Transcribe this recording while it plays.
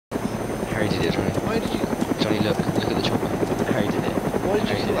did it, Johnny. Why did you... Johnny, look at the chopper. Harry did it. Why did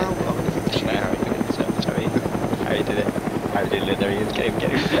you pull out? That's not Harry did it, so Johnny. Harry did it. Harry did it, there he is. Get him,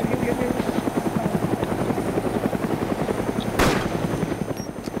 get him, get him, get him.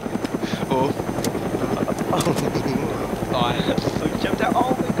 Oh. Oh, I so jumped out. Oh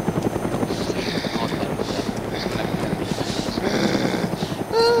my god.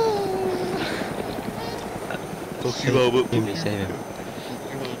 Fuck you, Albert. Save him, save him.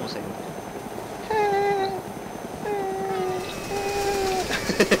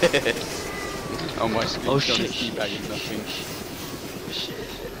 Oh my screen. Oh shit. Teabagging nothing. Shit.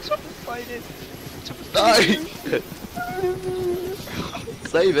 Chopper's fighting. No!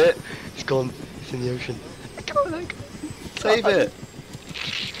 Save it. It's gone. It's in the ocean. Save it.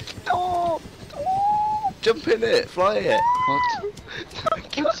 Oh. Jump in it. Fly it.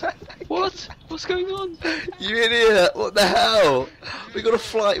 What? What? What's going on? You idiot! What the hell? We gotta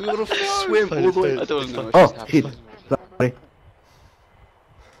fly. We gotta swim all the way. I don't know. Oh, shit. Sorry.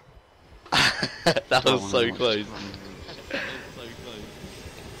 That was so close.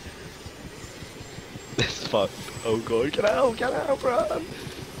 This is fun. Oh god, get out, bro!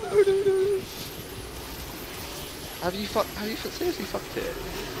 No. Have you seriously fucked it?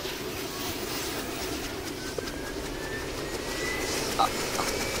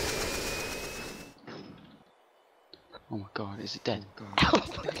 Oh my god, is it dead?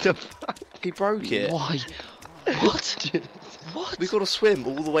 What the fuck? He broke it. Why? What? What? We gotta swim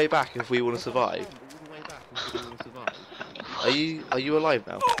all the way back if we want to survive. Are you alive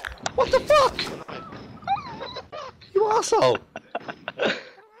now? What the fuck? You arsehole!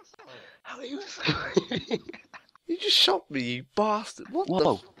 How are you? You just shot me, you bastard! What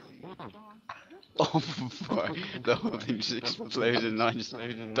Whoa. Oh my, the whole thing just exploded and I just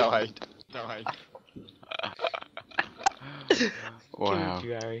died. Wow. Killed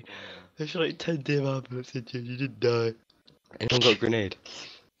you, Harry. I shot like 10 damn ambulance into you, you didn't die. Anyone got a grenade?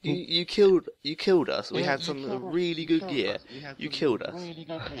 You killed us. We had some really good gear. You killed us.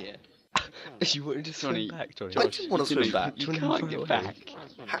 You wanted to swim back, Johnny. I didn't want to swim back. You can't get back.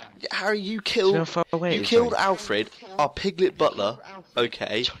 Harry, you Do you know killed. how far away it You is, killed Johnny? Alfred, our piglet butler.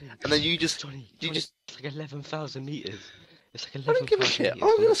 Okay, Johnny, and then you just Johnny, just. It's like 11,000 meters. It's like I 11,000 don't give a shit. I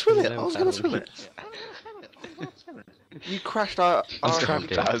was gonna swim it. I was gonna swim it. You crashed our. I'm our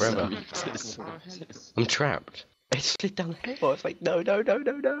trapped in it forever. I'm trapped. It slid down the hill. I was like, no.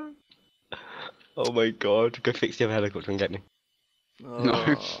 Oh my god. Go fix the other helicopter and get me. Oh,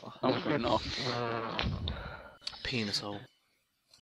 No. I'm going off. penis hole.